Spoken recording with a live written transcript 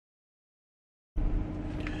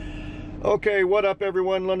Okay, what up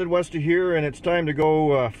everyone, London Wester here, and it's time to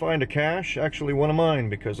go find a cache, actually one of mine,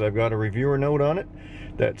 because I've got a reviewer note on it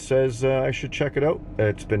that says I should check it out.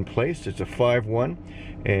 It's been placed, it's a 5-1,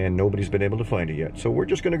 and nobody's been able to find it yet. So we're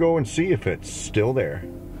just going to go and see if it's still there.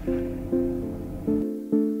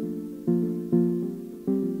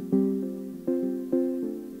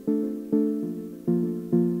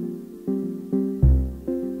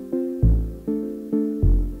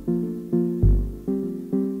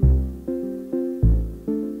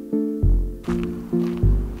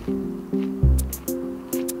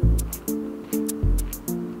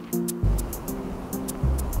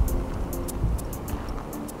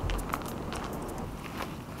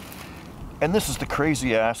 And this is the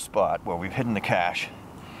crazy ass spot where we've hidden the cache.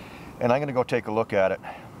 And I'm gonna go take a look at it,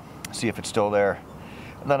 see if it's still there.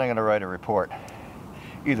 And then I'm gonna write a report.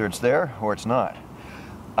 Either it's there or it's not.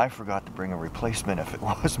 I forgot to bring a replacement if it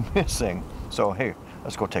was missing. So hey,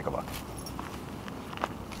 let's go take a look.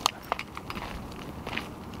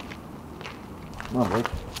 Come on, Blake.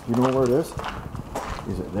 You know where it is?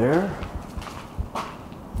 Is it there?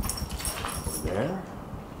 There?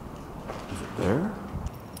 Is it there?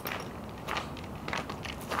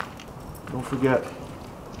 Don't forget,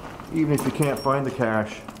 even if you can't find the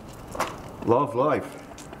cache, love life.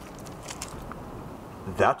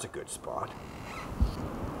 That's a good spot.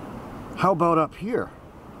 How about up here?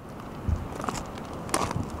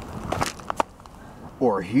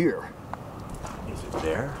 Or here? Is it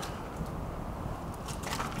there?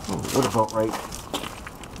 Oh, what about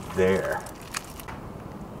right there?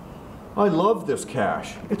 I love this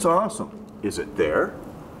cache. It's awesome. Is it there?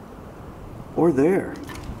 Or there?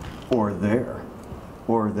 Or there,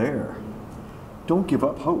 or there. Don't give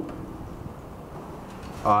up hope.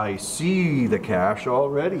 I see the cache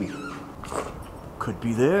already. Could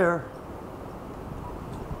be there.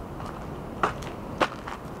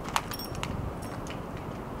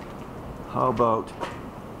 How about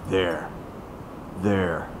there,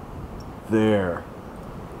 there, there,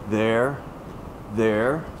 there,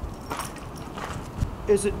 there?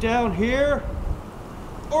 Is it down here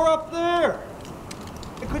or up there?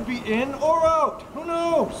 It could be in or out. Who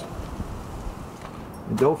knows?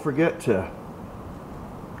 And don't forget to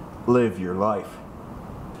live your life.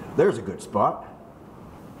 There's a good spot.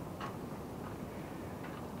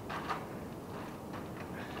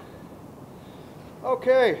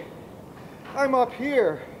 Okay, I'm up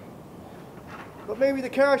here, but maybe the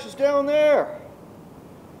cache is down there.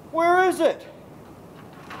 Where is it?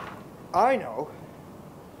 I know.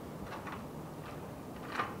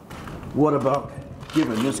 What about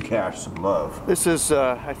giving this cache some love? This is,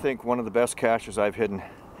 I think, one of the best caches I've hidden.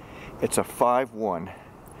 It's a 5-1,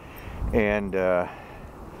 and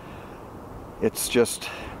it's just,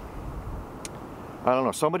 I don't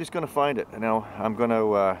know. Somebody's going to find it. You know, I'm going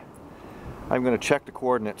to check the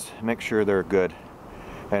coordinates, make sure they're good,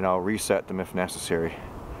 and I'll reset them if necessary.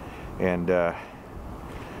 And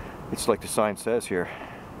it's like the sign says here: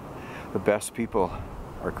 the best people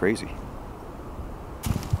are crazy.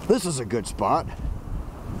 This is a good spot.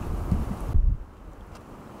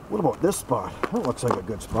 What about this spot? That looks like a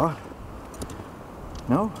good spot.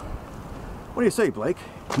 No? What do you say, Blake?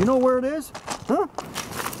 You know where it is? Huh?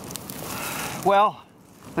 Well,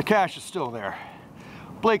 the cache is still there.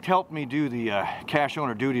 Blake helped me do the cache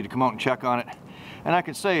owner duty to come out and check on it. And I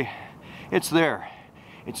can say it's there.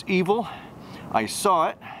 It's evil. I saw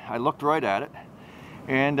it. I looked right at it.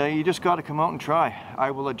 And you just got to come out and try.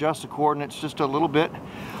 I will adjust the coordinates just a little bit.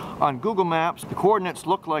 On Google Maps, the coordinates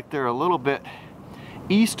look like they're a little bit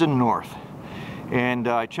east and north, and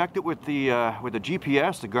I checked it with the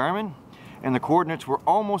GPS, the Garmin, and the coordinates were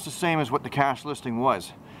almost the same as what the cache listing was,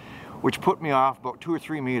 which put me off about 2 or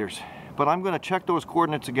 3 meters. But I'm going to check those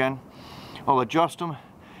coordinates again. I'll adjust them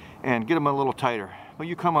and get them a little tighter. But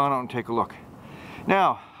you come on out and take a look.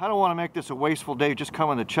 Now, I don't want to make this a wasteful day just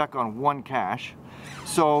coming to check on one cache,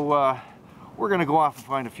 so we're going to go off and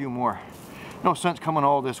find a few more. No sense coming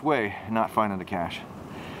all this way and not finding the cache.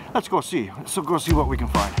 Let's go see. Let's go see what we can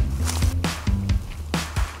find.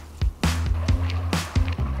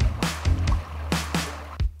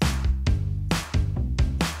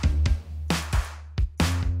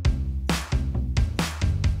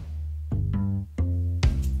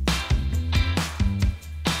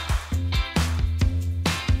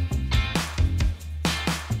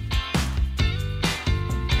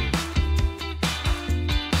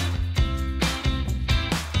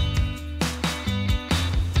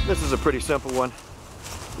 This is a pretty simple one.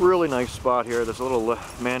 Really nice spot here. There's a little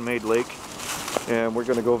man-made lake, and we're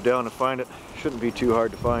going to go down and find it. Shouldn't be too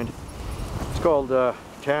hard to find. It's called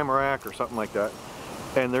Tamarack or something like that.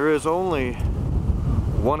 And there is only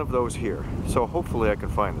one of those here. So hopefully I can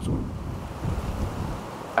find this one.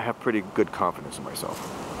 I have pretty good confidence in myself.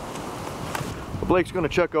 Well, Blake's going to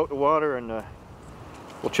check out the water, and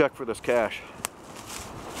we'll check for this cache.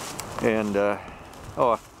 And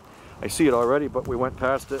oh, I see it already, but we went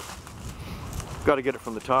past it. Got to get it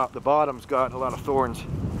from the top. The bottom's got a lot of thorns.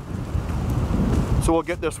 So we'll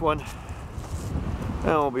get this one and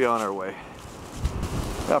we'll be on our way.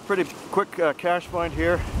 Pretty quick cache find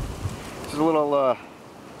here. This is a little,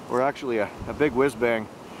 or actually a big whiz bang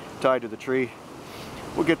tied to the tree.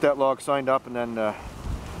 We'll get that log signed up and then we'll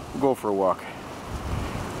go for a walk.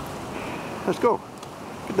 Let's go.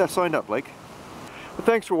 Get that signed up, Blake. But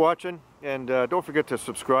thanks for watching, and don't forget to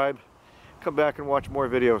subscribe. Come back and watch more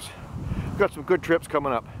videos. We've got some good trips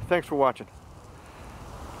coming up. Thanks for watching.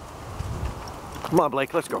 Come on,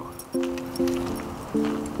 Blake, let's go.